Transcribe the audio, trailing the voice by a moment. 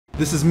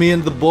This is me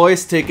and the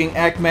boys taking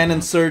Ackman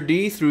and Sir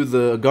D through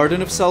the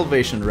Garden of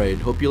Salvation raid.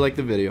 Hope you like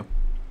the video.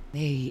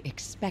 They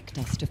expect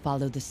us to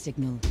follow the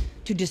signal,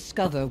 to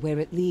discover where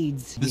it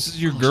leads. This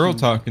is your girl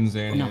talking,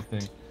 Zanny, I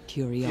think.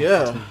 Curiosity.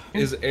 Yeah.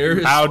 Is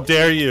Eris How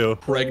dare you?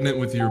 pregnant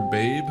with your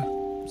babe,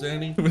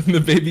 Zanny? When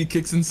the baby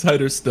kicks inside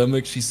her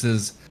stomach, she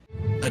says,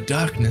 "A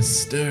darkness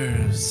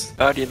stirs."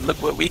 Guardian,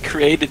 look what we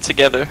created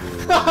together.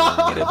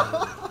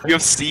 You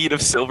have seed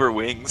of silver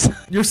wings.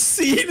 Your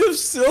seed of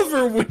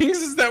silver wings?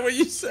 Is that what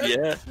you said?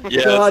 Yeah.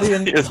 Yeah.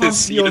 Guardian, it's pump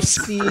seed your of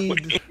silver seed.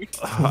 wings.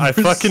 I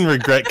fucking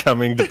regret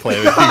coming to play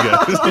with you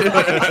guys.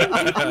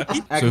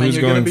 Ackman, who's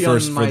you're gonna going be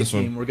first on for my this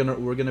one? team.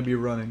 We're gonna be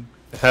running.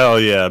 Hell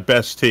yeah,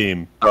 best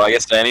team. Oh, I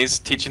guess Danny's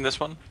teaching this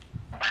one?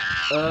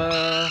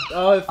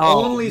 If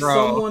only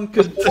someone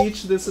could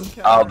teach this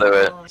encounter. I'll do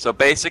it. So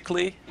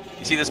basically,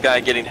 you see this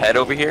guy getting head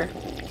over here?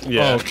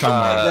 Yeah. Oh, come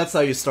on. That's how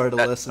you start a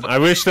lesson. I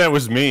wish that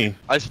was me.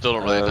 I still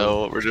don't really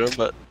know what we're doing,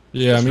 but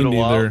Yeah, me been a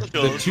while. neither.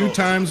 The two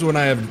times when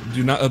I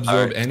do not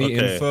absorb Alright, any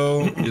okay.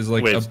 info is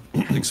like Wait.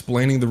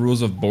 explaining the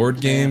rules of board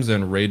games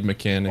and raid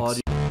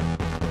mechanics.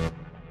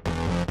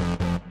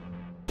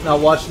 Now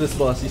watch this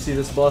boss. You see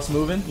this boss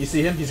moving? You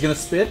see him? He's gonna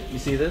spit. You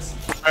see this?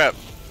 crap.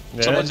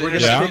 Yeah. Someone's We're gonna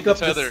gonna Yeah. pick up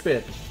the tether.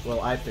 spit.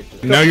 Well, I picked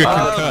it. Now you're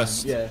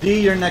concussed. Yeah. D,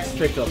 your next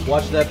pickup.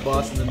 Watch that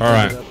boss and then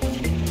Alright.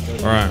 pick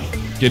it up. Alright.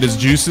 Get his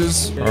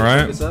juices. Okay, Alright.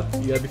 pick this up.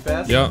 You gotta be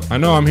fast. Yeah, I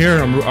know, I'm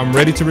here. I'm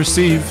ready to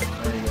receive.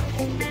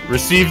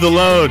 Receive the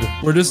load.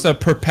 We're just a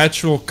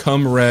perpetual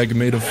cum rag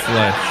made of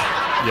flesh.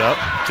 Yep,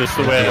 just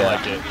the way I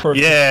like it.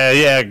 Perfect. Yeah,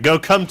 yeah, go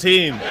come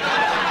team.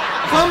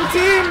 Come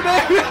team,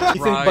 baby!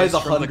 You think by the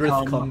Rise from the 100th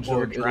cum cum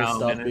or joke it'll drown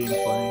stop in it. being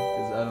funny?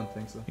 Because I don't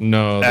think so.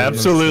 No. they-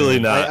 Absolutely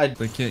not.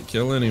 They can't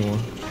kill anyone.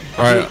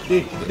 Alright.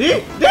 D!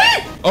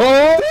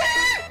 Oh!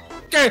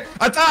 Okay,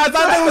 I thought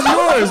that was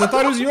yours. I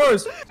thought it was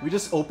yours. We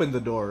just opened the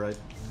door, right?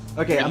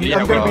 Okay, I'm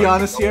Yeah, gonna be well,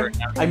 honest here.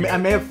 I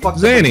may have fucked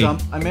up Zanny. the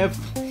jump. I may have...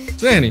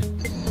 Zanny.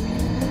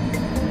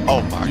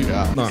 Oh my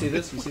god. No. You see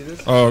this? You see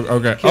this? Oh,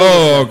 okay. Kill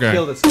Oh, this guy. okay.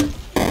 Kill this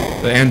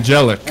guy. The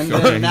angelic. And then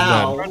Okay, he's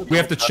now- dead. We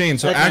have to chain.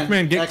 So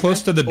Ackman, get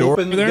close to the door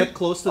Open, over there. Get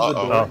close to the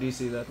door. Do you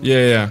see that?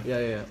 Yeah.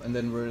 Yeah. And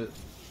then we're...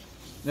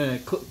 No,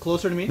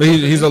 closer to me.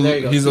 He's a. There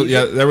you go. He's a. Tease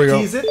Yeah. it. There we go.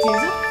 Tease it.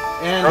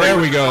 And There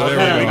we go.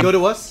 There we go. Go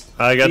to us.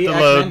 I got D, the Ackman,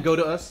 load. Go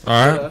to us. All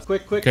right. Go to us.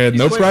 Quick. Okay.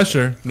 No Quick.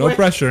 pressure. No Quick.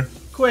 pressure.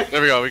 Quick.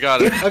 There we go, we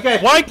got it. Okay.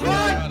 Why?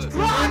 Run!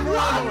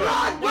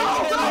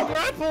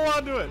 Grapple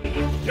onto it.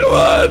 Come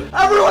on.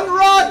 Everyone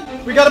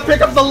run! We gotta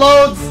pick up the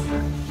loads!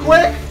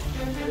 Quick!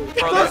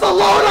 There's a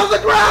load on the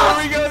ground!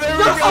 There we go. There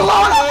we There's a go.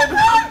 load on the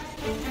ground!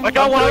 I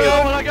got one.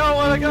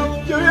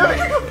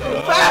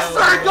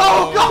 Faster!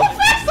 Go!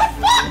 Faster!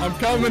 Fuck! I'm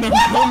coming. I'm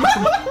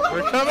coming.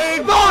 We're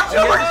coming. No,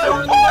 dude, we're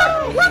too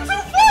far! We're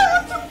too far!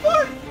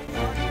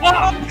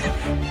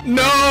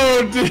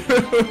 No, dude.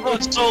 Oh,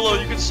 it's solo,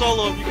 you can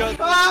solo him, you got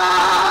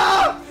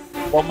Ah!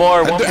 One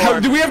more.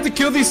 Do we have to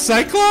kill these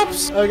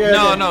Cyclops? Okay.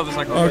 No, there's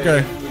like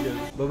Okay. We're good.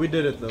 But we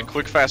did it though.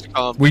 quick, fast,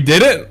 calm. We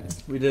did it.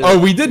 We did Oh,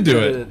 it. we did do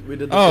it. We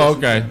did the Oh,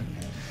 fishing okay. thing.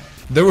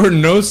 There were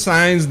no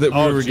signs that we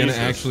Oh, were gonna Jesus.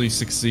 actually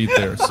succeed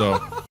there. So.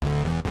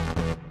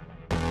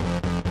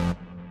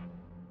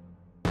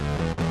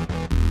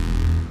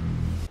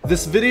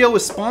 This video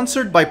is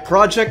sponsored by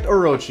Project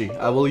Orochi.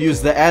 I will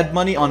use the ad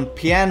money on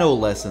piano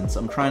lessons.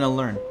 I'm trying to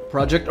learn.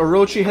 Project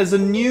Orochi has a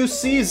new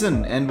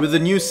season, and with the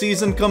new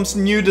season comes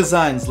new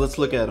designs. Let's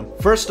look at them.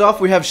 First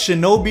off, we have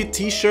Shinobi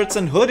t-shirts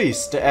and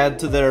hoodies to add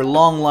to their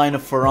long line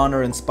of For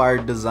Honor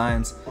inspired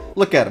designs.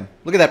 Look at them.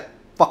 Look at that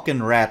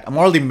fucking rat. I'm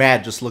already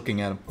mad just looking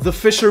at him. The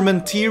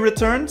Fisherman Tee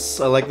returns.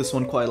 I like this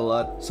one quite a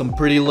lot. Some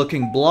pretty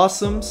looking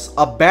blossoms.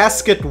 A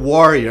Basket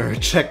Warrior.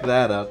 Check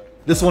that out.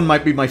 This one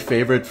might be my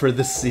favorite for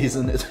this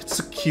season. It's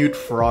a cute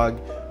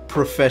frog.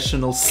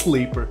 Professional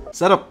sleeper. Is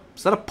that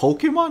a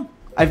Pokemon?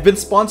 I've been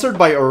sponsored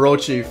by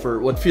Orochi for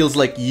what feels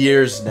like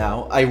years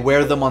now. I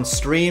wear them on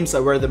streams, I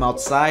wear them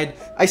outside.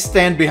 I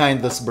stand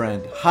behind this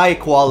brand. High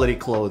quality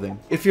clothing.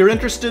 If you're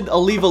interested,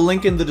 I'll leave a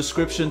link in the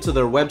description to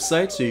their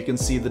website so you can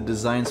see the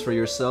designs for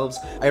yourselves.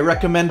 I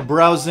recommend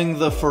browsing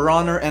the For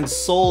Honor and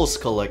Souls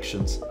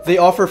collections. They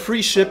offer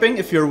free shipping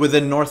if you're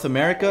within North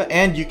America,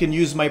 and you can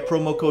use my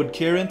promo code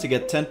Kirin to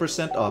get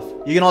 10% off.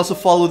 You can also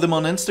follow them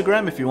on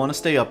Instagram if you want to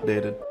stay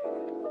updated.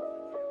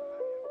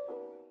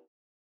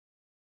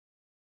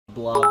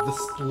 Blob, the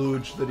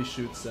splooge that he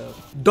shoots out.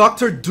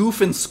 Dr.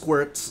 Doofin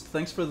Squirts.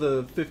 Thanks for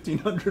the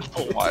 1500.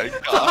 Oh my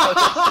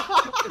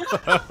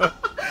god.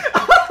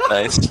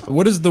 Nice.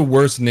 What is the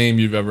worst name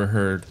you've ever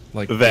heard?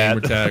 Like That.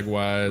 gamertag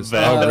wise.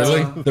 That. Oh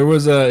really? There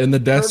was in the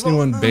Destiny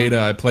 1 beta,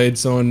 I played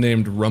someone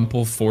named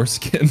Rumple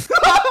Foreskin.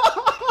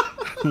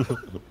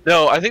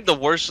 No, I think the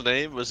worst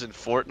name was in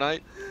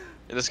Fortnite,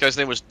 and this guy's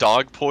name was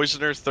Dog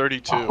Poisoner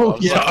 32. Oh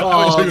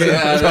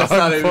yeah, that's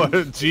not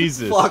even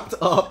Jesus. fucked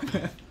up,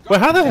 man. But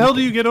how the hell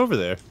do you get over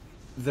there?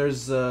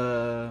 There's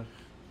You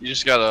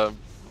just gotta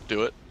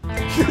do it.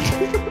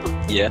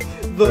 Yeah.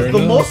 the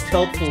enough. most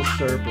helpful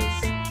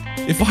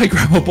Sherpas. If I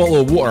grab a bottle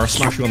of water, I'll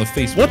smash you on the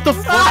face. What the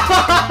fuck?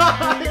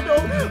 I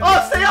know.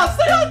 Oh, stay out,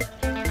 stay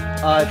out!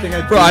 I think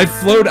I. Bro,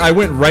 I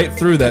went right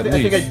through that I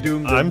leaf. think I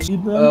doomed him.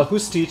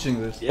 Who's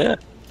teaching this? Yeah.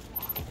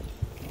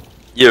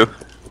 You.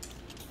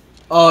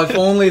 Oh, if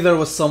only there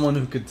was someone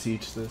who could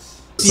teach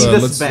this. See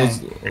this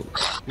bank.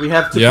 We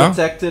have to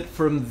protect it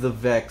from the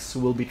Vex who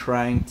will be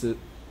trying to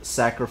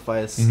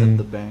sacrifice at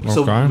the bank. Okay.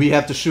 So we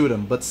have to shoot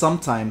them, but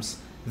sometimes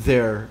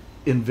they're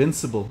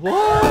invincible.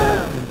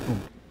 What?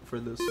 For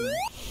this one.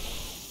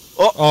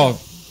 Oh,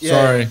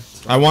 sorry.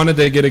 I wanted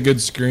to get a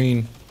good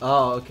screen.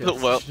 Oh, okay.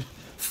 Well,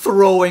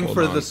 throwing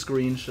for the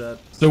screenshot.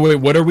 So wait,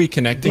 what are we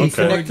connecting for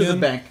Connect to again?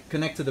 the bank.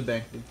 Connect to the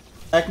bank.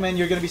 Pac-Man,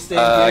 you're gonna be staying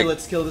here.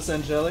 Let's kill this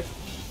Angelic.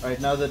 Alright,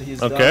 now that he's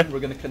done, we're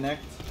gonna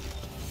connect.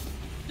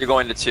 You're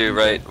going to 2,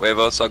 right?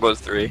 Huevos, I'll go to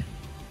 3.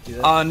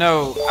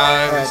 No.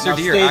 Alright, Sir now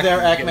D, stay there,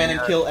 Ackman,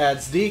 and kill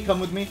ads. D, come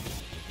with me.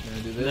 We're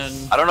gonna do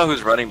this. I don't know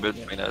who's running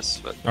between us,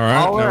 but...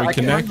 Alright, now we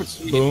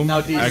connect. Boom.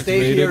 Now D, stay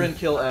Activated. here and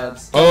kill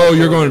ads. Oh,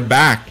 you're going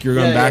back. You're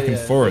going back and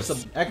forth.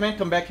 Ackman,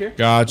 come back here.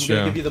 Gotcha. I'm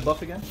gonna give you the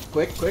buff again.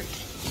 Quick.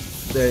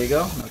 There you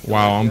go.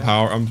 Wow, I'm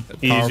powerful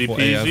Easy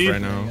peasy. AF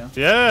right now.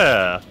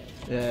 Yeah.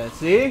 Yeah,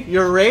 see?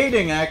 You're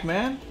raiding,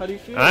 Ackman. How do you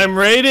feel? I'm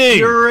raiding.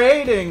 You're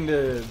raiding,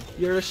 dude.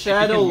 You're a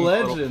shadow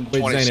legend.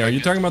 Wait, Zanny, are you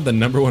talking about the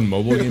 #1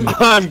 mobile game?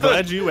 I'm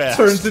glad you asked.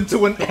 Turns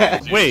into an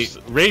ad. Wait,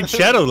 Raid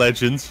Shadow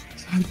Legends?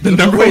 The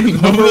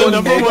 #1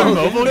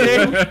 mobile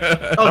game?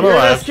 Oh, here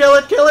it is. Kill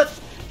it.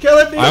 Kill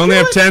it, I only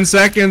have 10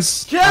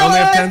 seconds. Kill I only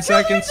have it, 10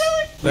 seconds.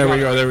 There we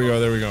go.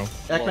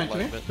 Ackman, come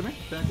here. Connect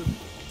with me.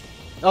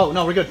 Oh,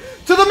 no, we're good.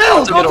 To the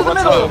middle! Go to the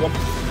middle!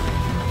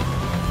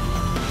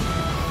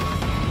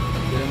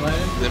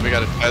 Then we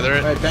gotta tether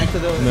it. Alright, back to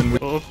the... And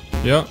then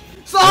yeah.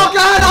 Oh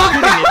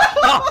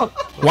god!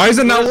 Why is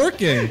it not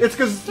working? It's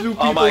because two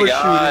people Oh my are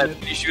god,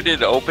 shooting it. you shoot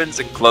it, opens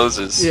and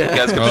closes. Yeah. You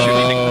guys kept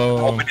shooting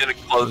it, open it and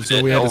close So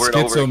it we had a over and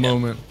over schizo again.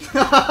 moment.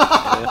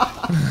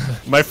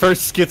 My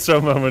first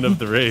schizo moment of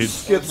the raid.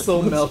 Get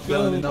so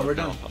meltdown and now we're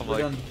done. We're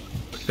done.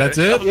 That's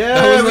it? Yeah,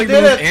 that was we like did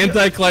the most it.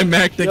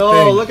 anticlimactic Yo,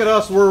 thing. look at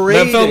us, we're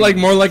raiding. That felt like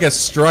more like a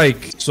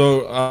strike.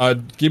 So,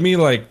 give me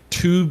like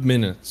 2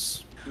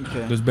 minutes.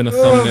 Okay. There's been a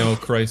thumbnail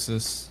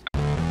crisis.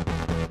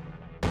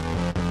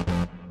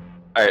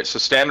 Alright, so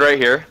stand right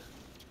here.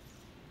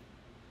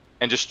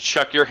 And just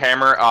chuck your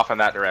hammer off in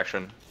that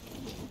direction.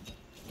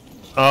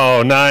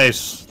 Oh,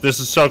 nice. This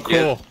is so cool.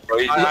 Yeah, bro,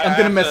 you- I'm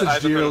gonna message I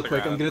have to G put it real on the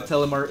quick. I'm ground, gonna but-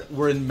 tell him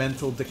we're in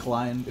mental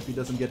decline if he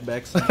doesn't get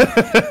back soon.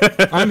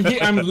 I'm here.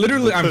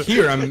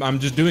 I'm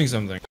just doing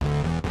something.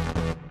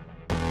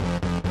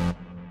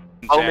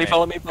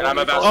 Follow me. And I'm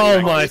about Oh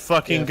to my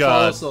fucking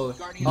Follow god. slowly.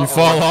 You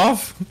fall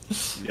off?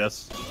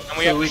 Yes. And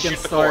we So have we to can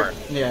shoot the start.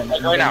 core. Yeah, and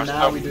Right then now,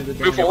 now so we do the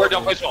move forward,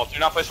 don't damage. place wall. Do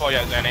not place wall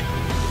yet, Zanny.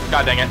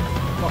 God dang it.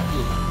 Fuck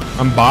you.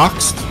 I'm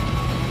boxed?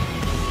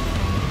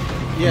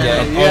 Yeah,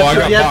 Yeah.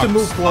 you have to boxed.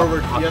 move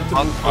forward. You have to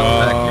move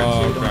forward.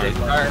 Oh, So you don't okay. get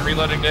lost. Alright,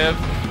 reloading div.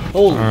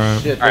 Holy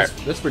Alright. shit, Alright.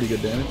 that's pretty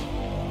good damage.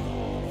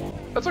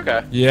 That's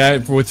okay. Yeah,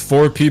 with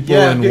 4 people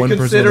Yeah, and 1 person with a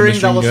considering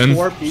that machine was gun.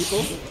 4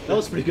 people, that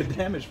was pretty good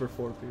damage for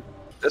 4 people.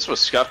 This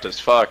was scuffed as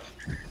fuck.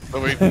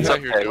 But we It's out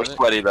here okay, doing we're it.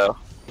 sweaty though.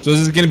 So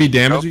is this gonna be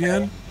damage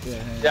again?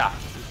 Yeah.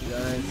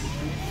 Guys.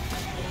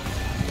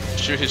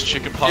 Shoot his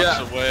chicken pox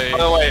away. By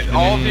the way,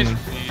 all of these.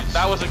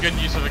 That was a good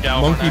use of a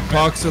Galvan.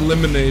 Monkeypox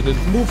eliminated.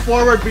 Move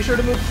forward, be sure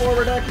to move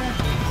forward, Ackman.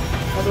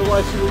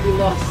 Otherwise you will be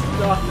lost in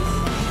darkness.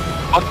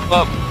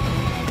 Up.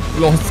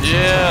 Lost.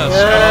 Yes.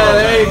 Yeah,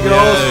 there you go.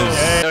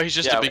 Yes. No, he's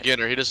just Yeah. a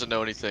beginner. He doesn't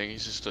know anything.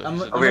 He's just a.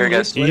 Over here,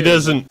 guys. He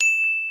doesn't.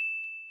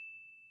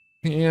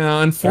 Yeah,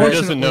 He unfortunately.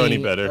 doesn't know any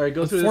better. Alright,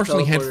 go through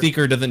Unfortunately, the Head teleporter.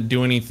 Seeker doesn't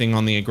do anything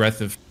on the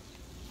aggressive.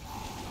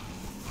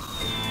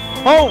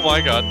 Oh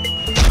my god.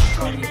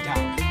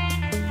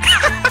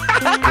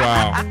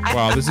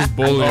 Wow, this is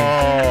bullying.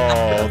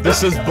 Oh,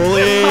 this is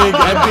bullying.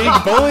 I'm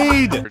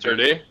being bullied.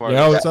 Dirty.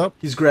 Yeah, what's up?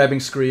 He's grabbing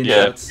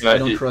screenshots. I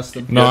don't trust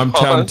him. No, I'm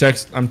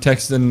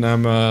texting.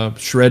 I'm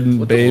shredding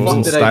What the babes fuck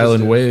and did I just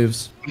styling do?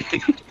 waves.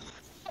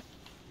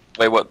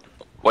 Wait, what?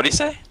 What did he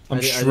say? I'm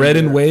I didn't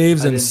shredding hear-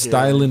 waves I and didn't hear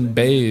styling anything.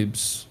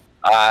 babes.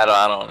 I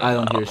don't hear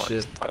know what shit.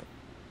 he's talking-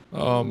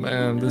 Oh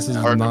man, this is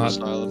Hard not. to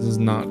style. This is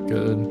not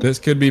good. This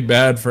could be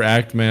bad for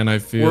Act-Man. I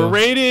feel. We're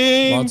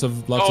raiding. Lots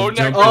of Oh,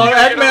 jumping. Oh,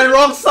 Ackman,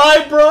 wrong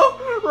side, bro!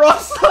 Wrong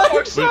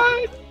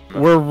side!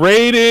 We're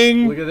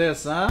raiding. Look at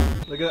this, huh?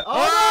 Look at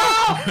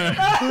Oh!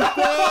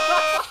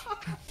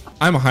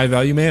 I'm a high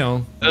value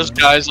male. Those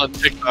guys on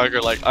TikTok are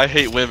like, I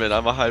hate women.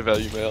 I'm a high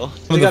value male.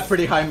 They got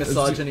pretty high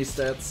misogyny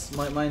stats.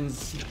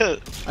 Mine's.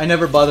 I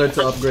never bothered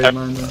to upgrade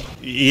mine. Though.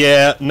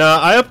 Yeah, nah,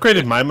 I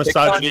upgraded my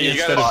misogyny You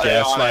instead of gotta stay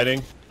on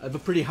gaslighting. I have a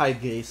pretty high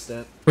gay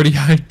stat. Pretty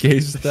high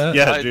gauge stat.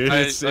 Yeah, dude,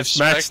 it's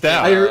maxed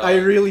out. I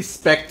really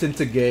spec'd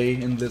into gay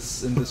in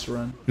this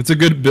run. It's a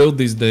good build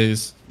these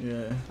days.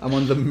 Yeah, I'm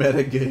on the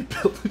meta gay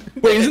build.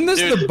 Wait, isn't this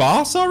Dude. the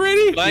boss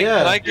already? Can I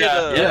Yeah. get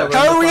a... Yeah, we're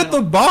How on are we final. at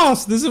the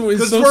boss? This is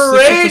 'Cause so we're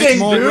such a raiding,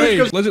 small dude, raid.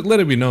 'cause- Let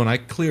it be known. I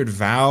cleared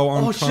Vow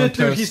on Oh shit, dude,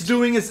 contest. he's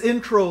doing his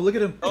intro. Look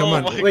at him. Come Oh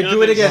on. my Wait,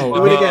 do it again. Oh,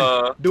 Do it again.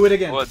 uh, Do it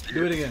again. what?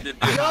 Do it again.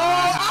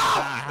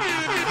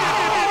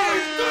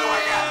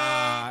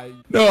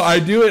 No, I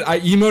do it. I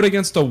emote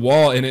against a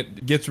wall and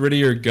it gets rid of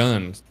your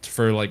gun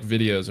for like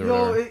videos or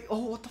whatever. Oh,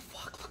 what the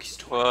fuck? Look, he's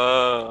doing.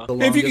 Whoa. The If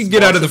you longest could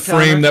get out of the boss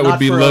encounter, frame, that not would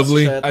be for us,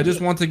 lovely. chat. I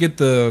just want to get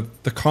the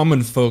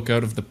common folk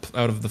out of the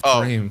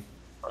Oh. frame.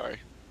 Sorry.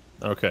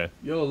 Okay.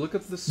 Yo, look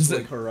at this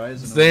like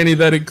horizon. Zanny,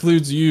 that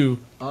includes you.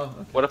 Oh, okay.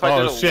 What if I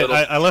did Oh a shit!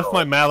 little? I left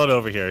my mallet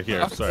over here.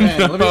 Here, sorry. Man,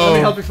 let me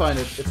help you find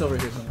it. It's over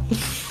here somewhere.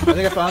 I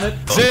think I found it.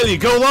 Zanny,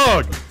 go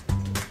long.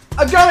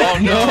 I'm going! Oh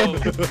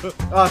no!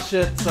 Oh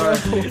shit, sorry.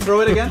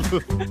 Throw it again?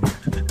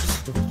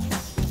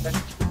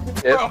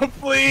 Oh,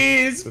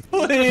 please,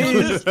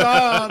 please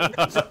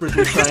stop. We're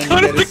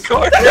trying to get his...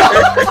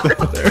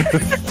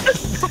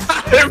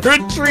 I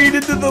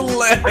retreated to the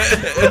left.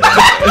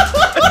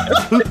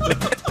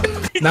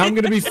 Now I'm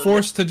gonna be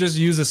forced to just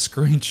use a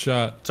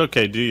screenshot. It's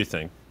okay. Do your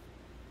thing.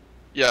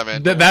 Yeah,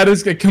 man. That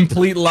is a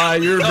complete lie.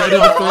 You're ready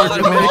to throw a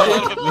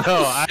grenade.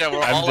 No, Yeah,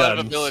 we're I'm all out of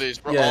done. abilities.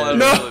 We're Yeah. all out of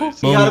No.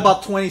 abilities. You got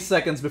about 20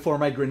 seconds before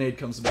my grenade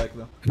comes back,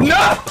 though. No!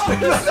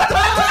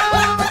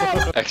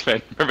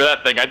 X-Men. Remember that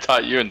thing I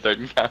taught you in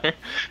third encounter?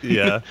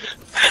 Yeah.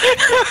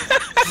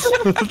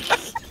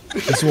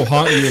 This will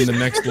haunt you in the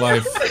next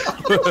life.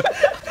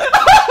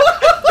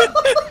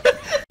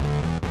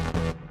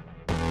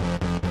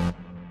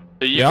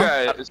 So you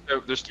guys, so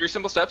there's 3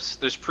 simple steps.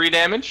 There's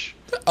pre-damage.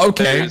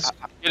 Okay. There's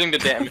getting the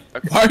damage.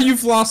 Okay. Why are you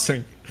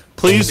flossing?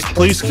 Please keep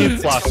Completely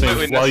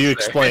flossing while you necessary.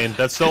 explain.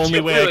 That's the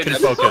only way I can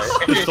focus.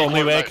 That's the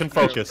only way I can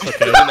focus.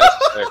 Okay.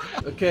 Necessary.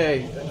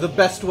 Okay, the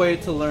best way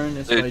to learn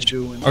is by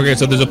doing. Okay,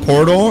 so there's a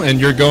portal and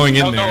you're going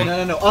in Oh,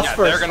 there. No, us Yeah,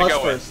 first, they're gonna us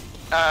go in. first.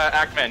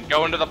 Ackman,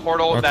 go into the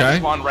portal Okay. that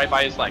spawned right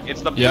by his leg.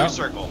 It's the blue Yeah.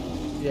 circle.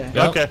 Yeah.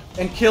 Yep. Okay.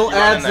 And kill You run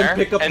in ads there, and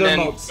pick up and their then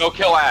motes. go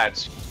kill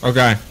ads.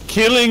 Okay.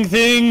 Killing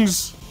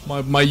things.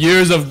 My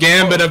years of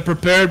Gambit have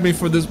prepared me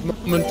for this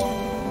moment.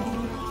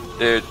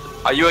 Dude,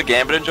 are you a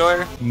Gambit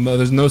enjoyer? No,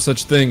 there's no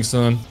such thing,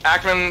 son.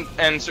 Ackman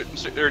and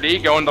Sir D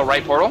go in the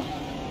right portal.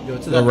 Go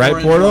to The that right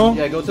orange portal? one.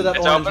 Yeah, go to that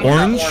It's orange open. one.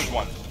 Orange? That orange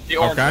one. The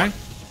orange Okay. one.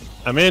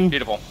 I'm in.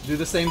 Beautiful. Do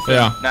the same thing.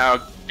 Yeah.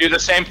 Now do the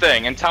same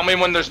thing and tell me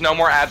when there's no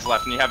more ads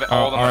left and you have it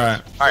all the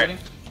alright. All right.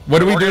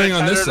 What are we We're doing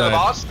gonna on send this her to the side?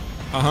 boss.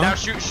 Uh-huh. Now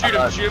shoot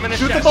him in his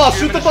Shoot the chest. boss, him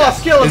shoot in the his boss,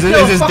 chest. kill him, Is kill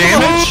him, this fuck him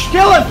up. damage?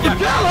 Kill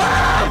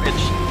him!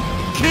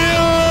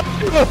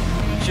 Kill.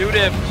 Shoot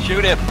him!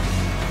 Shoot him!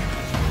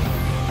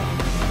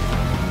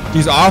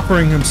 He's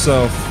offering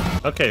himself.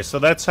 Okay, so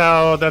that's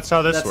how this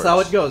That's works. how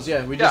it goes,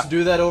 yeah. We just Yeah.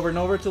 do that over and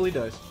over till he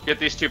dies. Get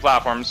these 2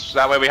 platforms.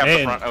 That way we have the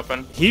Man. front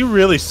open. He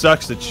really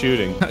sucks at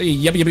shooting. So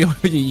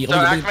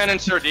Ackman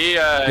and Sir D,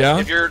 Yeah?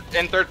 if you're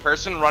in third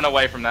person, run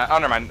away from that. Oh,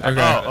 never mind.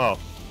 Okay. Oh,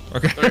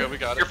 Okay. There we go, we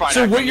got You're it. fine.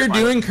 So Ackman, what you're fine.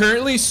 doing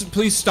currently,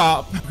 please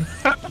stop.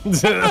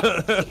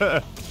 oh.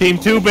 Team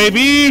 2,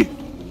 baby.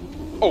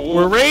 Oh,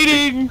 We're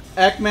raiding.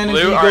 Ackman and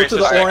Blue? D go Alright, to so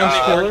the sorry, orange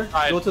pillar.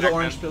 alright, Go to the Ackman,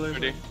 orange pillar. Sir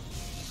D.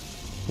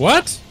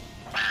 What?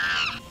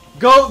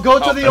 Go to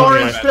Oh, the okay.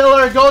 orange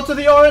pillar. Go to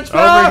the orange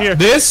pillar. Over here.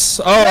 This?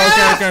 Oh,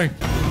 Yes! okay.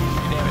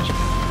 Damage.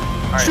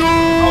 Alright.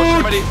 Oh,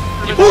 somebody.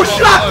 Who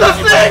shot the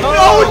thing?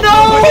 Oh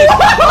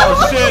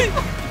Oh shit.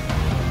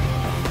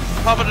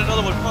 Pop in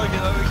another one. Fuck it,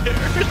 I don't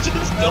care.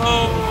 Just no!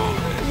 no.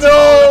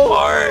 No!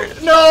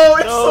 Hard. No!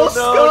 It's so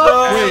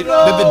scuffed. Wait,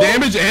 no. did the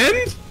damage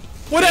end?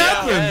 What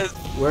happened? Yes.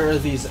 Where are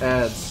these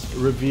ads?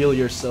 Reveal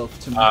yourself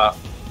to me.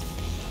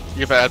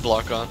 You have ad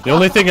block on. The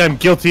only thing I'm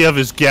guilty of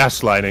is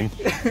gaslighting.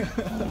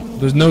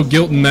 There's no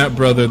guilt in that,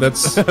 brother.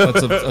 That's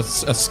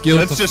a skill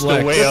That's to just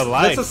flex. a way of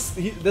life.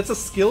 That's a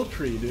skill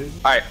tree, dude.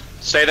 Alright,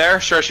 stay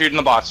there. Start shooting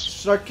the boss.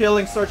 Start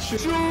killing, start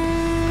shooting.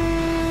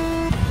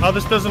 Oh,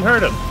 this doesn't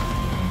hurt him.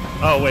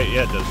 Oh wait,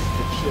 yeah, it does.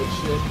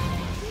 Shit.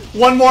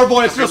 One more,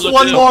 boys. Just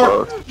one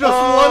more. Just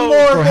one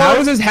more. Bro, how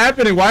boys. is this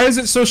happening? Why is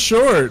it so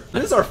short?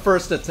 This is our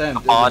first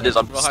attempt. Pond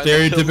isn't is it? on.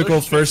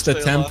 Stereotypical first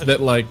attempt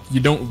that like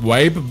you don't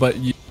wipe, but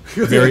you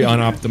very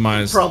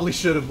unoptimized. Probably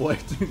should have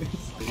wiped. We're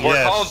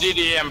Yes. calling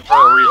DDM for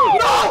a reason.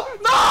 No!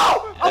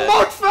 No! A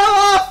moat fell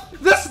off!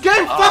 This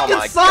game Oh fucking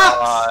my sucks!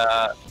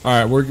 god. All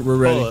right, we're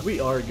ready. We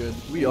are good.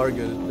 We are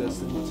good at this.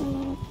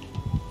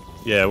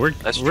 Yeah, we're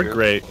That's we're true.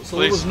 great.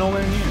 So it was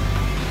nowhere near.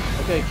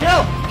 Okay,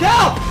 kill!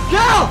 Kill!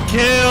 Kill!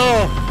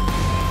 Kill.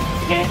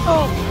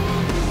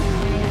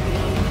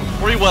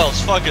 3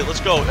 wells, fuck it, let's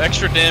go.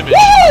 Extra damage.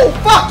 Woo!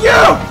 Fuck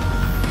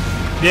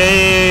you!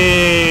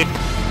 Yay!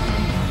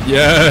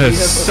 Yes.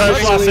 Start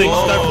Officially-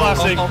 flossing. Start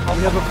flossing.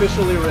 We have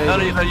officially How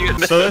do raided. you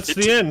get So that's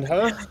the end,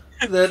 huh?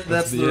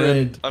 That's the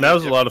raid. I That mean,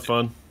 was a lot of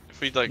fun. If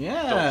we like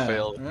Yeah. don't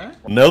fail.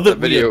 Right? Now that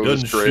we video are done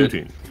was great.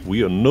 shooting,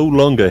 we are no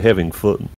longer having fun.